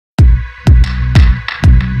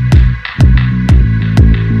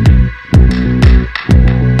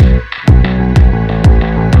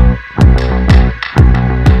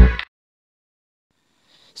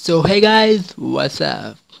सो है guys what's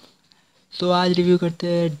up. सो आज review करते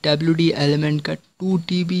हैं WD एलिमेंट का 2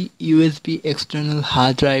 TB USB external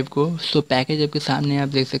hard drive को। सो पैकेज आपके सामने आप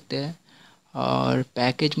देख सकते हैं और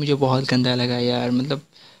पैकेज मुझे बहुत गंदा लगा यार। मतलब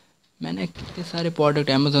मैंने कितने सारे प्रोडक्ट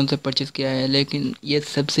अमेज़ोन से परचेज़ किया है लेकिन ये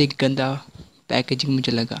सबसे गंदा पैकेजिंग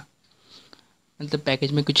मुझे लगा। मतलब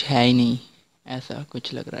पैकेज में कुछ है ही नहीं, ऐसा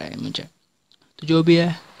कुछ लग रहा है मुझे। तो जो भी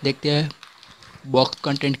है देखते हैं बॉक्स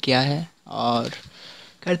कंटेंट क्या है और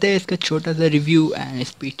करते हैं इसका छोटा सा रिव्यू एंड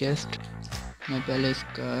स्पीड टेस्ट। मैं पहले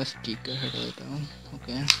इसका स्टिकर हटा देता हूँ।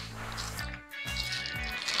 ओके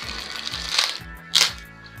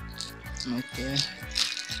ओके,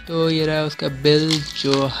 तो ये रहा उसका बिल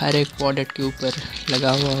जो हर एक प्रोडक्ट के ऊपर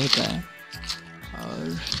लगा हुआ होता है।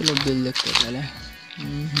 और चलो बिल देखते हैं पहले।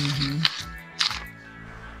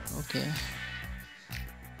 ओके,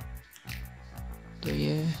 तो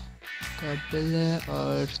ये का बिल है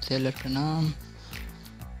और सेलर का नाम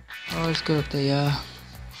और इसका रखते हैं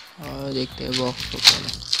और देखते हैं बॉक्स को पहले।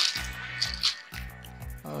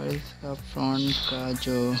 और इसका फ्रंट का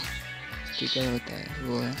जो स्टिकर होता है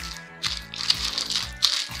वो है।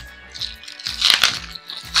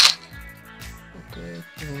 ओके,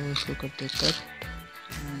 तो इसको करते हैं cut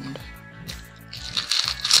and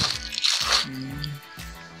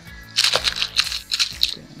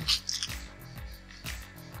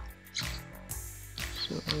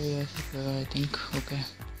I think. Okay,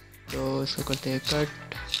 तो इसको करते हैं कट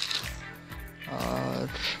और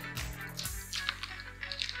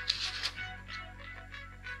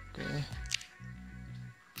ओके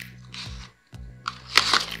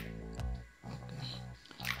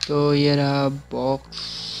तो ये रहा box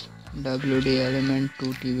WD element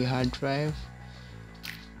 2 TB hard drive.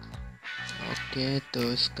 Okay, तो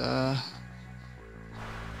इसका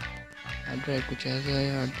हार्ड ड्राइव कुछ ऐसा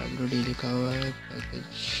है और WD लिखा हुआ है। पैकेज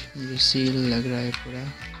मुझे सील लग रहा है, पूरा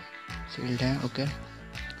सील्ड है। ओके,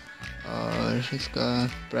 और इसका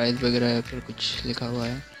प्राइस वगैरह पर कुछ लिखा हुआ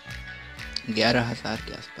है 11,000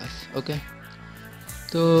 के आसपास। ओके,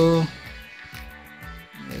 तो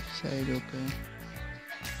लेफ्ट साइड ओके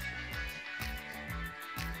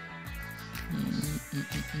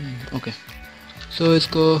ओके, सो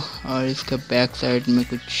इसको और इसका बैक साइड में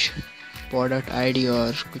कुछ प्रोडक्ट आईडी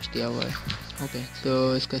और कुछ दिया हुआ है। ओके,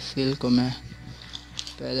 तो इसका सील को मैं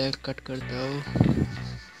पहले कट करता हूँ।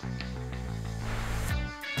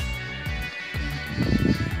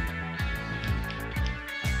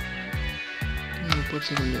 ऊपर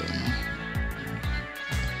से खुल जाएगा।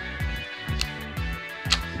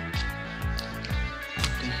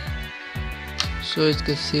 सो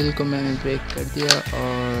इसके सील को मैंने ब्रेक कर दिया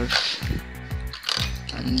और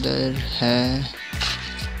अंदर है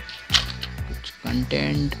कुछ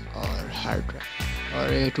कंटेंट और हार्ड ड्राइव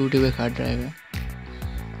और ये 2 TB हार्ड ड्राइव है।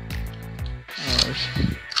 और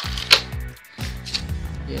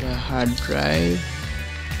ये रहा हार्ड ड्राइव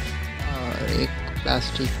और एक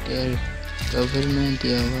प्लास्टिक के कवर में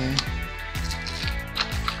दिया हुआ है।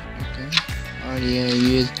 ओके, और ये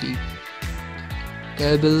USB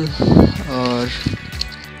केबल और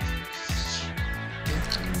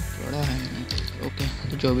थोड़ा है। ओके,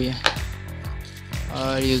 तो जो भी है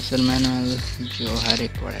और यूज़र मैनुअल जो हर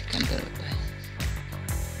एक प्रोडक्ट के अंदर होता है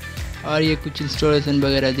और ये कुछ इंस्टॉलेशन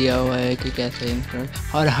वगैरह दिया हुआ है कि कैसे इंस्टॉल।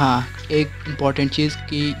 और हाँ, एक इम्पॉर्टेंट चीज़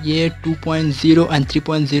कि ये 2.0 एंड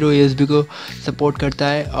 3.0 USB को सपोर्ट करता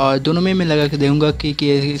है और दोनों में मैं लगा के दूँगा कि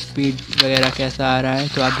स्पीड वगैरह कैसा आ रहा है।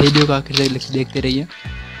 तो आप वीडियो को आखिर तक देखते रहिए।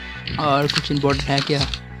 और कुछ इम्पोर्टेंट है क्या?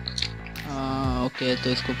 ओके, तो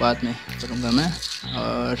इसको बाद में करूँगा मैं।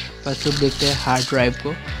 और फर्स्ट लुक देखते हैं हार्ड ड्राइव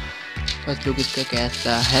को। फर्स्ट लुक इसका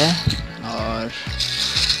कैसा है। और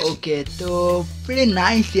ओके, तो बड़े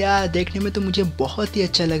नाइस यार, देखने में तो मुझे बहुत ही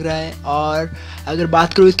अच्छा लग रहा है। और अगर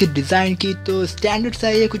बात करूँ इसके डिज़ाइन की तो स्टैंडर्ड सा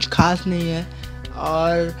ये कुछ खास नहीं है।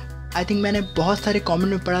 और आई थिंक मैंने बहुत सारे कमेंट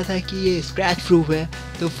में पढ़ा था कि ये स्क्रैच प्रूफ है।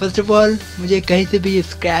 तो फर्स्ट ऑफ ऑल मुझे कहीं से भी ये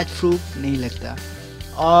स्क्रैच प्रूफ नहीं लगता।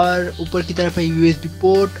 और ऊपर की तरफ है USB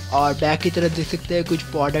पोर्ट और बैक की तरफ देख सकते हैं कुछ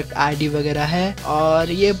प्रोडक्ट आईडी वगैरह है।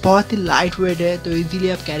 और ये बहुत ही लाइट वेट है तो इजीली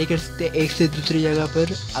आप कैरी कर सकते हैं एक से दूसरी जगह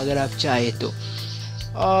पर अगर आप चाहे तो।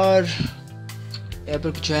 और यहाँ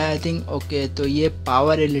पर कुछ है आई थिंक। ओके, तो ये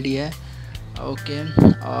पावर LED है। ओके,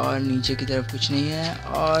 और नीचे की तरफ कुछ नहीं है।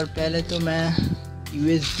 और पहले तो मैं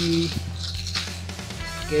USB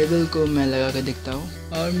केबल को मैं लगा कर देखता हूँ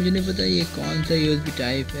और मुझे नहीं पता ये कौन सा USB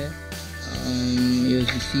टाइप है।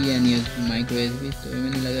 USB-C and USB micro USB। तो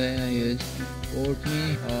मैंने लगाया USB पोर्ट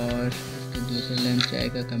में और इसके दूसरे लैंप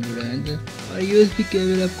जाएगा कंप्यूटर अंदर। और USB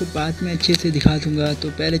केबल आपको बाद में अच्छे से दिखा दूंगा। तो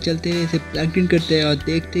पहले चलते हैं इसे प्लग इन करते हैं और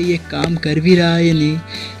देखते हैं ये काम कर भी रहा है या नहीं।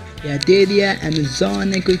 या दे दिया अमेज़ॉन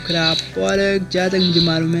ने कोई ख़राब प्रोडक्ट। जहाँ तक मुझे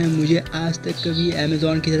मालूम है, मुझे आज तक कभी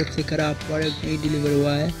अमेज़ॉन की तरफ से ख़राब प्रोडक्ट नहीं डिलीवर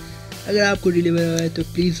हुआ है। अगर आपको डिलीवर हुआ है तो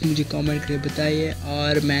प्लीज़ मुझे कमेंट करके बताइए।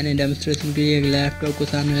 और मैंने डेमोस्ट्रेशन के लिए एक लैपटॉप को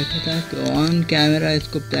सामने रखा था, तो ऑन कैमरा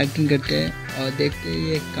इसको प्लग इन करते हैं और देखते हैं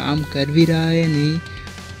ये काम कर भी रहा है नहीं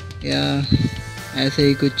या ऐसे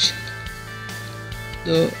ही कुछ।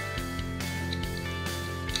 तो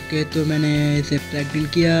ओके, तो मैंने इसे प्लग इन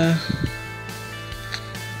किया।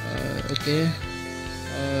 ओके,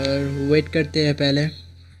 और वेट करते हैं पहले।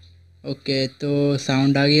 ओके, तो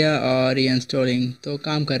साउंड आ गया और ये इंस्टॉलिंग तो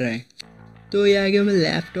काम कर रहे हैं। तो ये आ गया मैं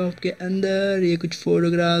लैपटॉप के अंदर। ये कुछ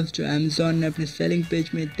फ़ोटोग्राफ्स जो अमेज़ॉन ने अपने सेलिंग पेज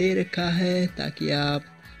में दे रखा है, ताकि आप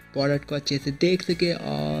प्रोडक्ट को अच्छे से देख सके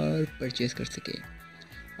और परचेज़ कर सके।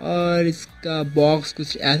 और इसका बॉक्स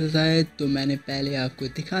कुछ ऐसा सा है, तो मैंने पहले आपको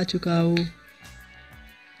दिखा चुका हूँ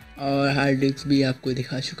और हार्ड डिस्क भी आपको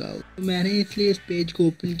दिखा चुका हूँ। तो मैंने इसलिए इस पेज को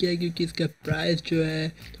ओपन किया क्योंकि इसका प्राइस जो है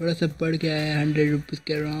थोड़ा सा बढ़ गया है 100 रुपीज़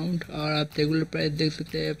के अराउंड। और आप रेगुलर प्राइस देख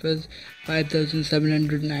सकते हैं बस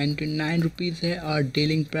 5799 रुपीज़ है और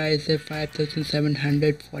डीलिंग प्राइस है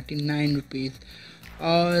 5749 रुपीज़।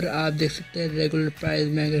 और आप देख सकते हैं रेगुलर प्राइस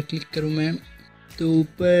में अगर क्लिक करूँ मैं, तो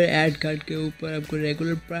ऊपर ऐड कार्ड के ऊपर आपको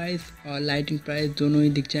रेगुलर प्राइस और लाइटिंग प्राइस दोनों ही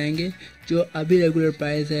दिख जाएंगे। जो अभी रेगुलर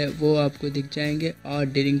प्राइस है वो आपको दिख जाएंगे और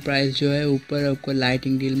डीलिंग प्राइस जो है ऊपर आपको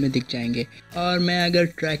लाइटिंग डील में दिख जाएंगे। और मैं अगर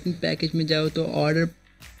ट्रैकिंग पैकेज में जाऊँ तो ऑर्डर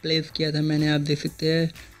प्लेस किया था मैंने, आप देख सकते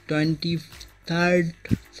हैं 23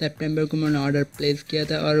 सितंबर को मैंने ऑर्डर प्लेस किया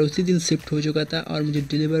था और उसी दिन शिफ्ट हो चुका था और मुझे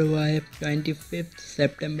डिलीवर हुआ है 25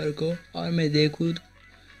 सितंबर को। और मैं देखूँ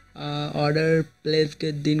ऑर्डर प्लेस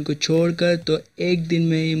के दिन को छोड़कर तो एक दिन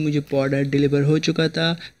में ही मुझे प्रोडक्ट डिलीवर हो चुका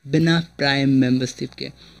था बिना प्राइम मेंबरशिप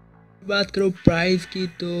के। बात करो प्राइस की,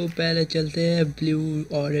 तो पहले चलते हैं ब्लू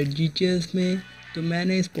ऑर्डर डिटेल्स में। तो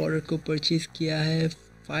मैंने इस प्रोडक्ट को परचेज़ किया है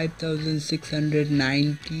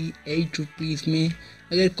 5698 रुपीज़ में।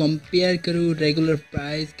 अगर कंपेयर करूँ रेगुलर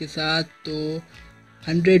प्राइस के साथ तो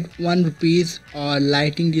 101 रुपीज़ और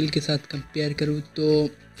लाइटिंग डील के साथ कंपेयर करूँ तो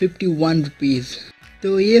 51 रुपीज़।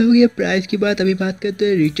 तो ये हो गया प्राइस की बात। अभी बात करते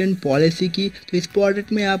हैं रिटर्न पॉलिसी की। तो इस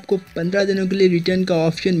प्रोडक्ट में आपको 15 दिनों के लिए रिटर्न का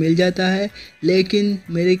ऑप्शन मिल जाता है, लेकिन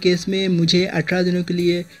मेरे केस में मुझे 18 दिनों के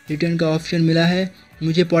लिए रिटर्न का ऑप्शन मिला है।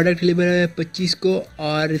 मुझे प्रोडक्ट डिलीवर है 25 को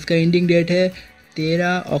और इसका एंडिंग डेट है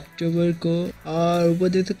 13 अक्टूबर को। और ऊपर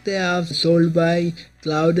देख सकते हैं आप sold by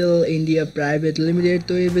क्लाउडल India private limited.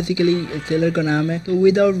 तो ये बेसिकली सेलर का नाम है। तो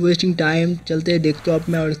विदाउट वेस्टिंग टाइम चलते हैं डेस्कटॉप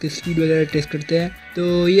में और इसकी स्पीड वगैरह टेस्ट करते हैं।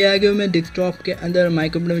 तो ये आगे मैं डेस्कटॉप के अंदर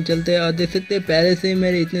माइक्रोफोन में चलते हैं और देख सकते हैं पहले से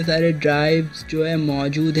मेरे इतने सारे ड्राइव्स जो है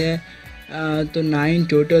मौजूद है। तो 9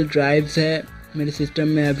 टोटल ड्राइव्स है मेरे सिस्टम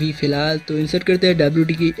में अभी फ़िलहाल। तो इंसर्ट करते हैं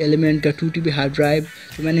WD की एलिमेंट का 2 TB हार्ड ड्राइव।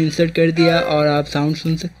 तो मैंने इंसर्ट कर दिया और आप साउंड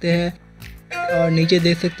सुन सकते हैं। और नीचे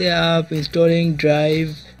देख सकते हैं आप इंस्टॉलिंग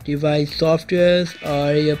ड्राइव डिवाइस सॉफ्टवेयर्स।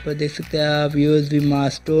 और यहाँ पर देख सकते हैं आप USB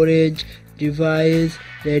mass storage device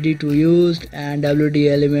ready to use and WD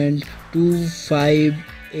element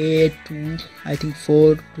 2582 I think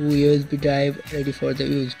 2 USB drive ready for the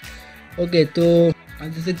use. Okay, तो आप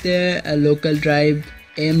देख सकते हैं लोकल ड्राइव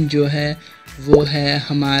M जो है वो है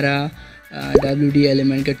हमारा WD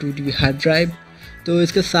एलिमेंट का 2 TB हार्ड ड्राइव। तो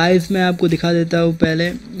इसका साइज़ मैं आपको दिखा देता हूँ पहले।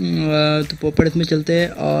 तो प्रॉपर्टीज में चलते हैं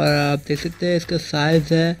और आप देख सकते हैं इसका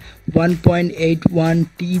साइज़ है 1.81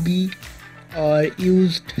 TB और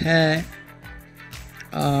यूज्ड है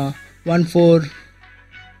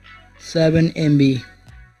 147 MB।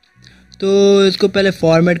 तो इसको पहले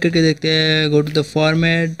फॉर्मेट करके देखते हैं। गो टू द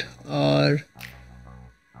फॉर्मेट और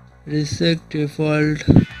रिसेक्ट डिफ़ॉल्ट।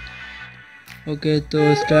 ओके,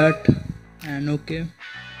 तो स्टार्ट एंड ओके।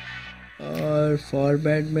 और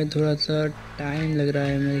फॉर्मेट में थोड़ा सा टाइम लग रहा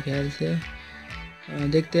है मेरे ख्याल से।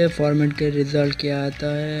 देखते हैं फॉर्मेट के रिज़ल्ट क्या आता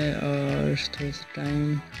है और थोड़ा सा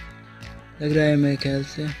टाइम लग रहा है मेरे ख्याल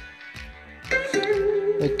से।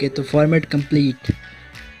 ओके, तो फॉर्मेट कंप्लीट।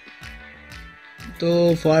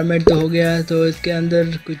 तो फॉर्मेट तो हो गया। तो इसके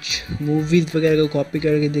अंदर कुछ मूवीज़ वगैरह को कॉपी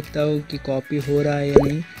करके देखता हूँ कि कॉपी हो रहा है या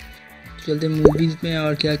नहीं। चलते मूवीज़ में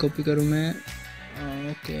और क्या कॉपी करूँ मैं।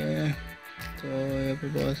 ओके, तो यहाँ पे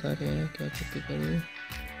बहुत सारे हैं, क्या कॉपी करूँ।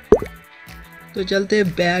 तो चलते हैं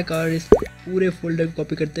बैक और इस पूरे फोल्डर को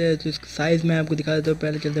कॉपी करते हैं। तो इसका साइज़ मैं आपको दिखा देता हूँ।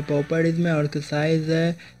 पहले चलते हैं प्रॉपर्टीज़ में और इसका साइज़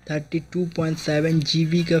है 32.7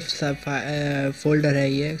 GB का फोल्डर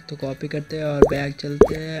है ये। तो कॉपी करते हैं और बैक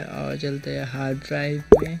चलते हैं और चलते हैं हार्ड ड्राइव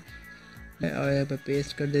में और यहाँ पे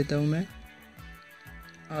पेस्ट कर देता हूँ मैं।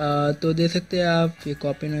 तो देख सकते हैं आप ये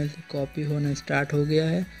कॉपी होना स्टार्ट हो गया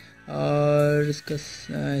है। और इसका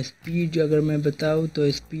स्पीड अगर मैं बताऊँ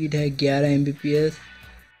तो स्पीड है 11 Mbps,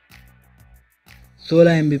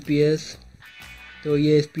 16 Mbps तो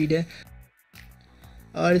ये स्पीड है,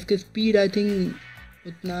 और इसका स्पीड आई थिंक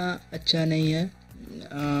उतना अच्छा नहीं है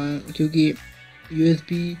क्योंकि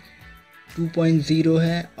USB 2.0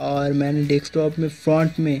 है, और मैंने डेस्कटॉप में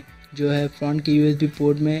फ्रंट में जो है फ्रंट के USB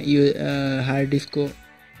पोर्ट में हार्ड डिस्क को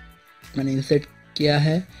मैंने इंसर्ट किया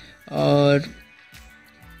है। और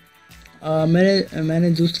मैंने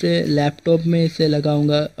दूसरे लैपटॉप में इसे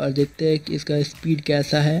लगाऊंगा और देखते हैं कि इसका स्पीड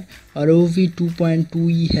कैसा है, और वो भी 2.2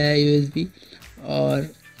 ही है USB। और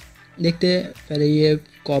देखते हैं, पहले ये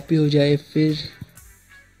कॉपी हो जाए फिर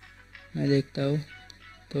मैं देखता हूँ।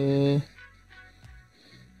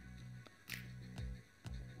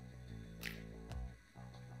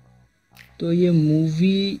 तो ये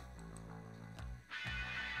मूवी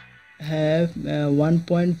है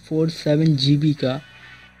 1.47 GB का।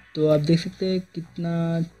 तो आप देख सकते हैं कितना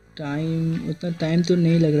टाइम, उतना टाइम तो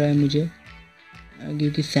नहीं लग रहा है मुझे,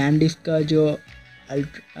 क्योंकि सैनडिस्क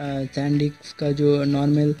का जो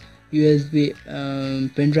नॉर्मल USB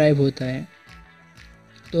पेन ड्राइव होता है,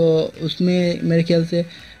 तो उसमें मेरे ख्याल से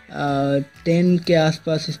 10 के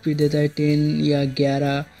आसपास स्पीड देता है, 10 या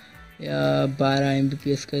 11 या 12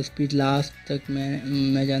 Mbps का स्पीड लास्ट तक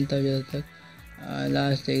मैं जानता हूँ, ज़्यादा तक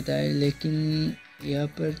लास्ट देता है। लेकिन यहाँ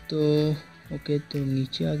पर तो ओके, तो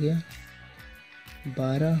नीचे आ गया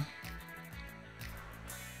 12।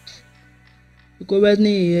 तो कोई बात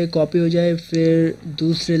नहीं, ये कॉपी हो जाए फिर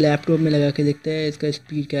दूसरे लैपटॉप में लगा के देखते हैं इसका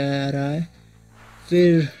स्पीड क्या आ रहा है।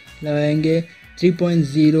 फिर लगाएंगे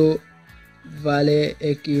 3.0 वाले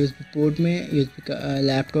एक USB पोर्ट में, USB का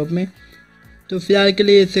लैपटॉप में। तो फिलहाल के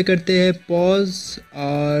लिए इसे करते हैं पॉज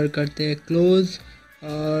और करते हैं क्लोज,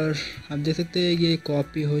 और आप देख सकते हैं ये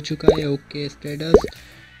कॉपी हो चुका है, ओके स्टेटस।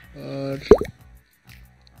 और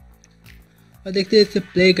देखते हैं इसे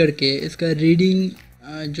प्ले करके इसका रीडिंग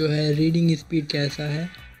जो है, रीडिंग स्पीड कैसा है।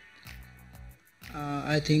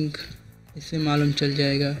 आई थिंक इससे मालूम चल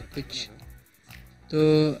जाएगा कुछ। तो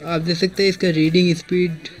आप देख सकते हैं इसका रीडिंग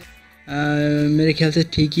स्पीड मेरे ख्याल से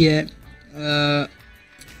ठीक ही है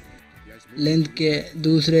लेंथ के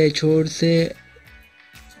दूसरे छोर से।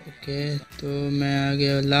 ओके, तो मैं आ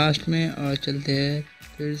गया लास्ट में और चलते हैं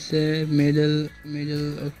फिर से मिडल।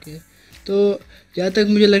 ओके, तो जहाँ तक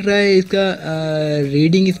मुझे लग रहा है इसका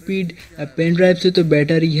रीडिंग स्पीड पेन ड्राइव से तो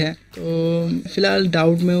बेटर ही है। तो फिलहाल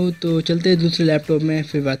डाउट में हूँ, तो चलते हैं दूसरे लैपटॉप में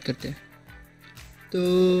फिर बात करते हैं।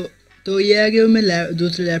 तो ये आ गया मैं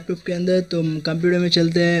दूसरे लैपटॉप के अंदर। तो कंप्यूटर में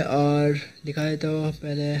चलते हैं और दिखा देता हूँ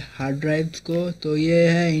पहले हार्ड ड्राइव्स को। तो ये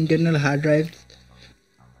है इंटरनल हार्ड ड्राइव,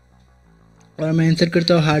 और मैं इंसर्ट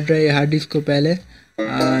करता हूँ हार्ड डिस्क को पहले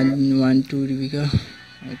 1-2 GB का।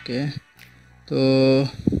 ओके,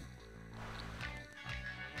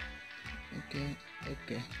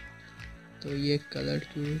 ओके, तो ये कलर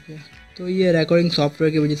क्यों हो गया? तो ये रिकॉर्डिंग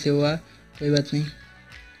सॉफ्टवेयर की वजह से हुआ, कोई बात नहीं।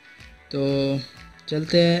 तो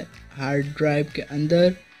चलते हैं हार्ड ड्राइव के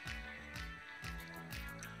अंदर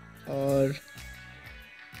और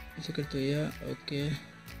इसे करते हैं ओके,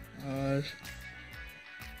 और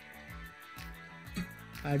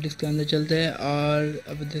हार्ड डिस्क के अंदर चलते हैं। और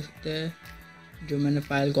अब देख सकते हैं जो मैंने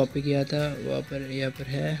फाइल कॉपी किया था वहाँ पर यहाँ पर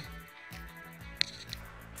है।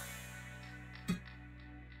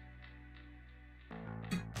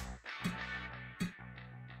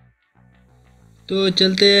 तो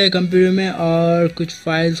चलते हैं कंप्यूटर में और कुछ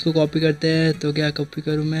फाइल्स को कॉपी करते हैं। तो क्या कॉपी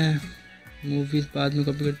करूँ मैं? मूवीज़ बाद में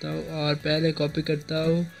कॉपी करता हूँ, और पहले कॉपी करता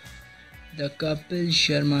हूँ द कपिल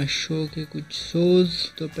शर्मा शो के कुछ शोज़।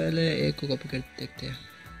 तो पहले एक को कॉपी कर देखते हैं।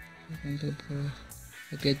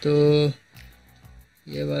 ओके, तो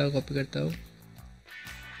ये वाला कॉपी करता हूँ।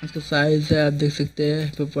 इसका साइज़ है, आप देख सकते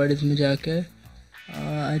हैं प्रॉपर्टीज़ में जाके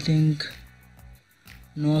आई थिंक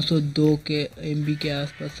 902 MB के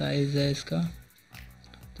आसपास साइज़ है इसका।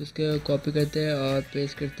 तो इसके कॉपी करते हैं और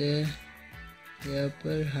पेस्ट करते हैं यहाँ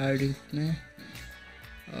पर हार्ड डिस्क में,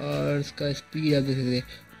 और इसका स्पीड आप देख सकते हैं।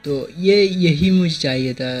 तो यही मुझे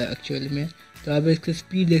चाहिए था एक्चुअली में। तो आप इसका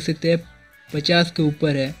स्पीड देख सकते हैं 50 के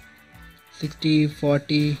ऊपर है, 60,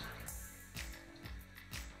 40,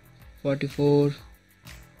 44,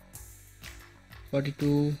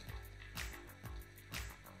 42,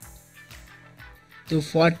 तो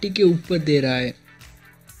 40 के ऊपर दे रहा है।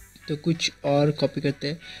 तो कुछ और कॉपी करते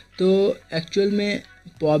हैं। तो एक्चुअल में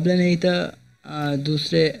प्रॉब्लम नहीं था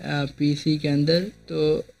दूसरे पीसी के अंदर।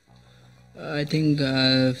 तो आई थिंक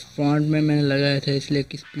फ्रंट में मैंने लगाया था इसलिए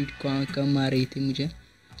कि स्पीड कम आ रही थी मुझे।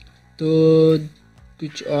 तो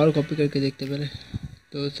कुछ और कॉपी करके देखते पहले।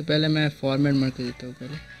 तो उससे पहले मैं फॉर्मेट मार के देता हूँ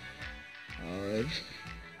पहले, और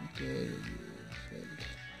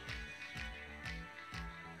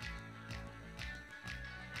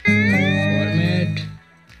फॉर्मेट,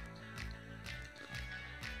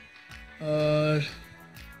 और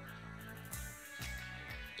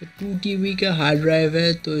 2 TB का हार्ड ड्राइव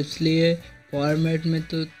है, तो इसलिए फॉर्मेट में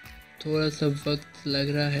तो थोड़ा सा वक्त लग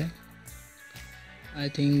रहा है। आई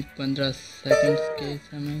थिंक 15 सेकंड्स के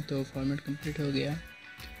समय तो फॉर्मेट कंप्लीट हो गया।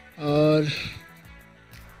 और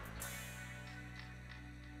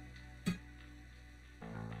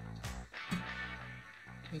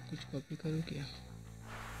क्या कुछ कॉपी करूँ क्या?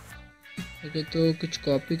 ओके, तो कुछ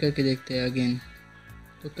कॉपी करके देखते हैं अगेन।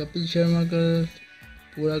 तो कपिल शर्मा का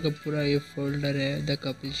पूरा ये फोल्डर है, द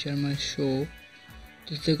कपिल शर्मा शो,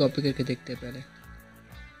 तो इससे कॉपी करके देखते हैं पहले।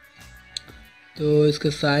 तो इसका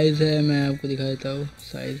साइज़ है, मैं आपको दिखा देता हूँ,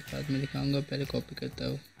 साइज़ बाद में दिखाऊंगा, पहले कॉपी करता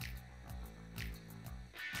हूँ।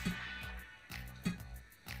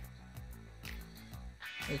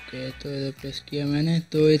 ओके, तो इधर पेस्ट किया मैंने।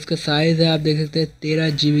 तो इसका साइज़ है, आप देख सकते हैं 13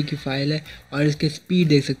 GB की फ़ाइल है। और इसकी स्पीड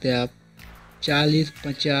देख सकते हैं आप, 40,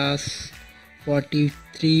 50,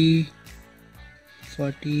 43,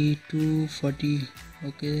 42, 40,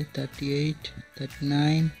 ओके, 38,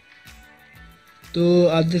 39। तो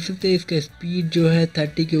आप देख सकते हैं इसका स्पीड जो है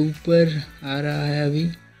 30 के ऊपर आ रहा है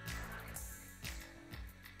अभी।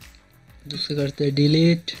 दूसरे करते हैं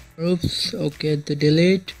डिलीट, ओके, तो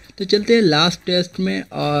डिलीट। तो चलते हैं लास्ट टेस्ट में,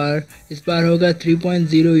 और इस बार होगा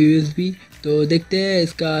 3.0 USB। तो देखते हैं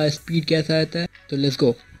इसका स्पीड कैसा आता है। तो लेट्स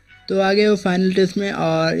गो। तो आ गए वो फाइनल टेस्ट में,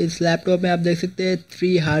 और इस लैपटॉप में आप देख सकते हैं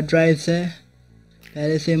 3 हार्ड ड्राइव्स है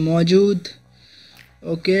पहले से मौजूद।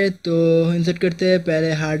 ओके, तो इंसर्ट करते हैं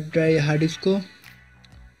पहले हार्ड डिस्क को।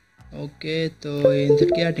 ओके, तो ये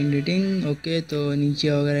इंसर्ट किया, टिंग टिंग। ओके, तो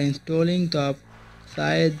नीचे वगैरह इंस्टॉलिंग, तो आप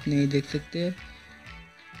शायद नहीं देख सकते।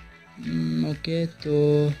 ओके,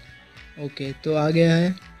 तो आ गया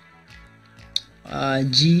है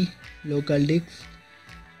जी लोकल डिस्क।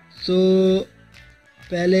 सो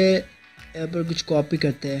पहले यहाँ पर कुछ कॉपी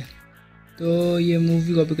करते हैं। तो ये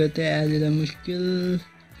मूवी कॉपी करते हैं, एज मुश्किल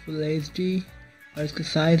फुल HD। और इसका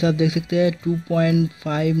साइज़ आप देख सकते हैं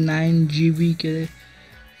 2.59 GB के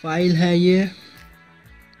फाइल है ये।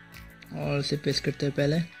 और इसे पेस्ट करते हैं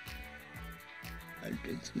पहले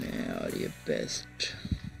मैट्रिक्स में, और ये पेस्ट।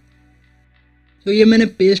 तो ये मैंने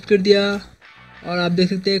पेस्ट कर दिया, और आप देख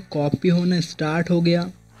सकते हैं कॉपी होना स्टार्ट हो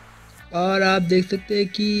गया। और आप देख सकते हैं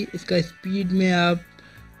कि इसका स्पीड में आप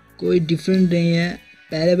कोई डिफरेंट नहीं है,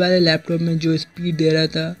 पहले वाले लैपटॉप में जो स्पीड दे रहा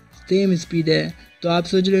था सेम स्पीड है। तो आप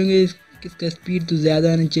सोच रहे होंगे इसका स्पीड तो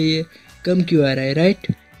ज़्यादा आना चाहिए, कम क्यों आ रहा है, राइट?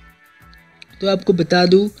 तो आपको बता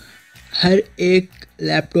दूं, हर एक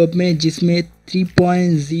लैपटॉप में जिसमें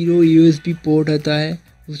 3.0 USB पोर्ट होता है,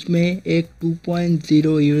 उसमें एक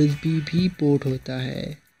 2.0 USB भी पोर्ट होता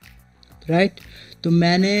है, राइट? तो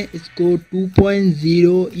मैंने इसको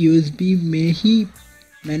 2.0 USB में ही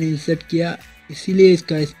मैंने इंसर्ट किया, इसीलिए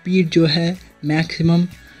इसका स्पीड जो है मैक्सिमम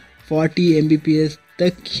 40 Mbps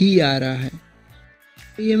तक ही आ रहा है।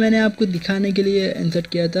 तो ये मैंने आपको दिखाने के लिए इंसर्ट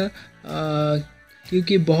किया था,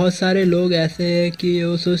 क्योंकि बहुत सारे लोग ऐसे हैं कि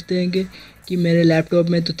वो सोचते हैं कि मेरे लैपटॉप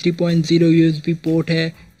में तो 3.0 USB पोर्ट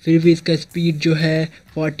है, फिर भी इसका स्पीड जो है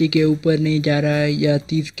 40 के ऊपर नहीं जा रहा है या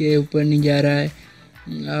 30 के ऊपर नहीं जा रहा है।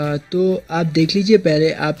 तो आप देख लीजिए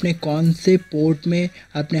पहले आपने कौन से पोर्ट में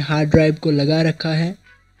अपने हार्ड ड्राइव को लगा रखा है,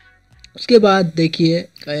 उसके बाद देखिए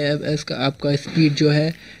इसका आपका स्पीड जो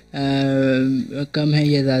है कम है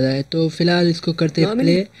या ज़्यादा है। तो फिलहाल इसको करते हैं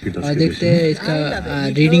प्ले और देखते हैं इसका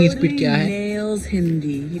रीडिंग स्पीड क्या है।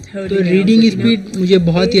 तो रीडिंग स्पीड मुझे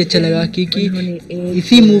बहुत ही अच्छा लगा, क्योंकि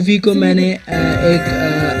इसी मूवी को मैंने एक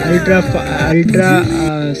अल्ट्रा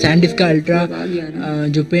सैंडिस्क का अल्ट्रा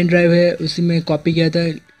जो पेन ड्राइव है उसी में कॉपी किया था,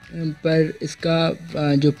 पर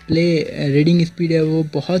इसका जो प्ले रीडिंग स्पीड है वो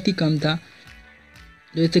बहुत ही कम था।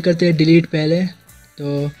 तो इसे करते हैं डिलीट पहले।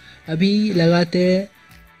 तो अभी लगाते हैं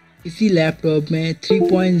इसी लैपटॉप में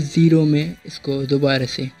 3.0 में इसको दोबारा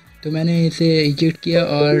से। तो मैंने इसे इजेक्ट किया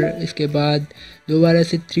और इसके बाद दोबारा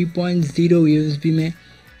से 3.0 USB में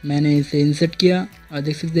मैंने इसे इंसर्ट किया, और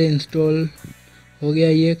देख सकते हैं इंस्टॉल हो गया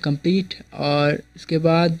ये कंप्लीट। और इसके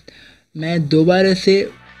बाद मैं दोबारा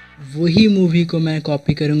से वही मूवी को मैं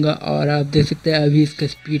कॉपी करूँगा, और आप देख सकते हैं अभी इसका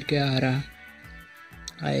स्पीड क्या आ रहा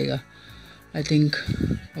आएगा, आई थिंक।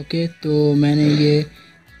 ओके, तो मैंने ये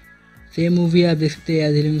सेम मूवी आप देख सकते हैं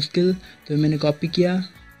एज मुश्किल, तो मैंने कॉपी किया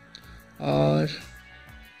और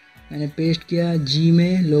मैंने पेस्ट किया जी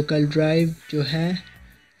में लोकल ड्राइव जो है।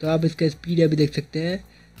 तो आप इसका स्पीड अभी देख सकते हैं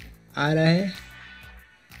आ रहा है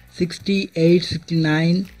 68,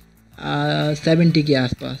 69, 70 के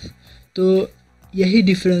आसपास। तो यही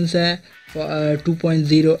डिफरेंस है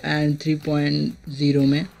 2.0 एंड 3.0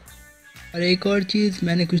 में। और एक और चीज़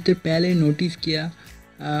मैंने कुछ देर पहले नोटिस किया,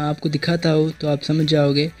 आपको दिखाता हूँ तो आप समझ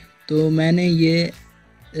जाओगे। तो मैंने ये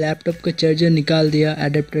लैपटॉप का चार्जर निकाल दिया,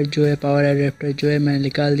 एडेप्टर जो है, पावर एडेप्टर जो है मैंने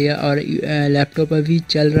निकाल दिया, और लैपटॉप अभी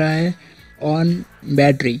चल रहा है ऑन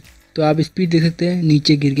बैटरी। तो आप स्पीड देख सकते हैं,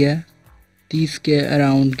 नीचे गिर गया, 30 के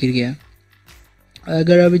अराउंड गिर गया।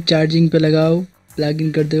 अगर अभी चार्जिंग पे लगाओ, प्लग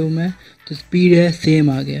इन कर दूँ मैं, तो स्पीड है सेम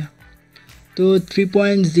आ गया। तो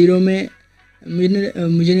 3.0 में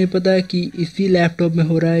मुझे नहीं पता कि इसी लैपटॉप में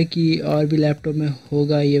हो रहा है कि और भी लैपटॉप में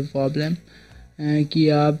होगा ये प्रॉब्लम, कि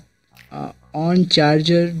आप ऑन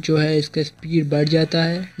चार्जर जो है इसका स्पीड बढ़ जाता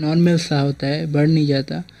है, नॉर्मल सा होता है, बढ़ नहीं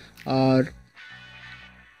जाता, और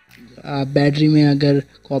आप बैटरी में अगर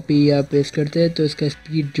कॉपी या पेस्ट करते हैं तो इसका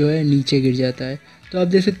स्पीड जो है नीचे गिर जाता है। तो आप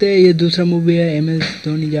देख सकते हैं ये दूसरा मूवी है MS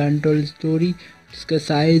Dhoni the untold story, इसका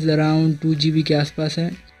साइज़ अराउंड 2 GB के आसपास है।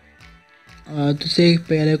 तो इसे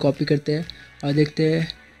पहले कॉपी करते हैं और देखते हैं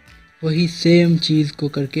वही सेम चीज़ को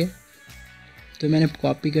करके। तो मैंने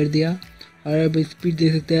कॉपी कर दिया और अब स्पीड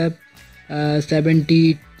देख सकते हैं आप,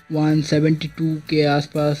 72 के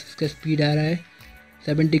आसपास इसका स्पीड आ रहा है,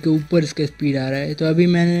 70 के ऊपर इसका स्पीड आ रहा है। तो अभी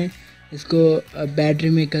मैंने इसको बैटरी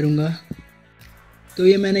में करूँगा। तो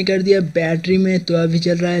ये मैंने कर दिया बैटरी में, तो अभी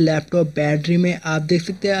चल रहा है लैपटॉप बैटरी में। आप देख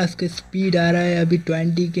सकते हैं इसका स्पीड आ रहा है अभी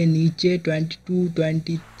 20 के नीचे, 22,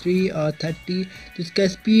 23 और 30। तो इसका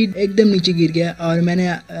स्पीड एकदम नीचे गिर गया और मैंने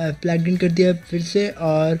प्लग इन कर दिया फिर से,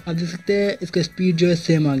 और आप देख सकते हैं इसका स्पीड जो है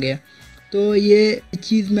सेम आ गया। तो ये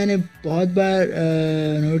चीज़ मैंने बहुत बार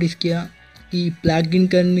नोटिस किया कि प्लग इन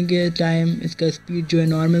करने के टाइम इसका स्पीड जो है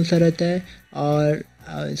नॉर्मल सा रहता है, और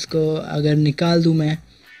इसको अगर निकाल दूँ मैं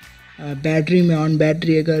बैटरी में, ऑन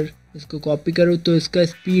बैटरी अगर इसको कॉपी करूँ तो इसका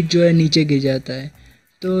स्पीड जो है नीचे गिर जाता है।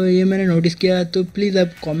 तो ये मैंने नोटिस किया। तो प्लीज़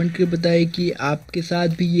आप कमेंट करके बताइए कि आपके साथ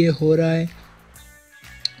भी ये हो रहा है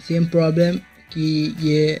सेम प्रॉब्लम, कि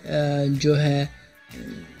ये जो है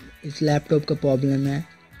इस लैपटॉप का प्रॉब्लम है,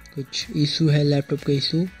 कुछ इशू है लैपटॉप का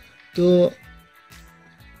इशू। तो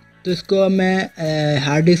इसको अब मैं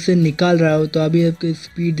हार्ड डिस्क से निकाल रहा हूँ। तो अभी आपको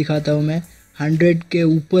स्पीड दिखाता हूँ मैं, 100 के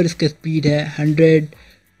ऊपर इसका स्पीड है,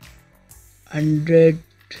 111,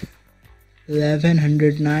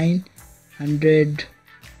 109, 100।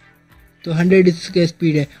 तो 100 इसका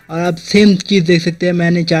स्पीड है। और आप सेम चीज़ देख सकते हैं,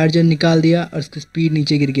 मैंने चार्जर निकाल दिया और इसका स्पीड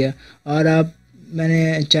नीचे गिर गया, और आप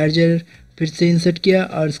मैंने चार्जर फिर से इंसर्ट किया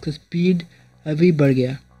और इसका स्पीड अभी बढ़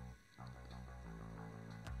गया।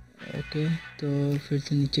 ओके, तो फिर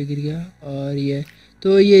से नीचे गिर गया। और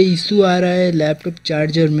ये इशू आ रहा है लैपटॉप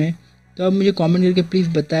चार्जर में। तो आप मुझे कमेंट करके प्लीज़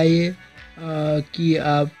बताइए कि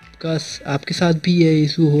आपके साथ भी ये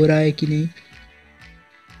इशू हो रहा है कि नहीं।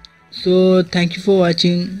 So thank you for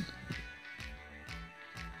watching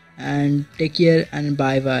and take care and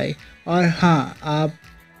bye bye. और हाँ, आप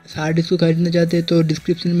हार्ड डिस्क को खरीदना चाहते हैं तो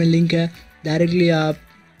डिस्क्रिप्शन में लिंक है, डायरेक्टली आप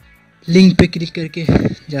लिंक पे क्लिक करके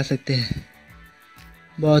जा सकते हैं।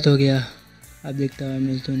 बहुत हो गया, अब देखता हूँ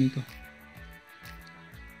MS धोनी को।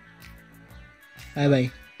 Bye bye,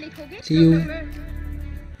 C you in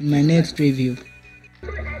my next review.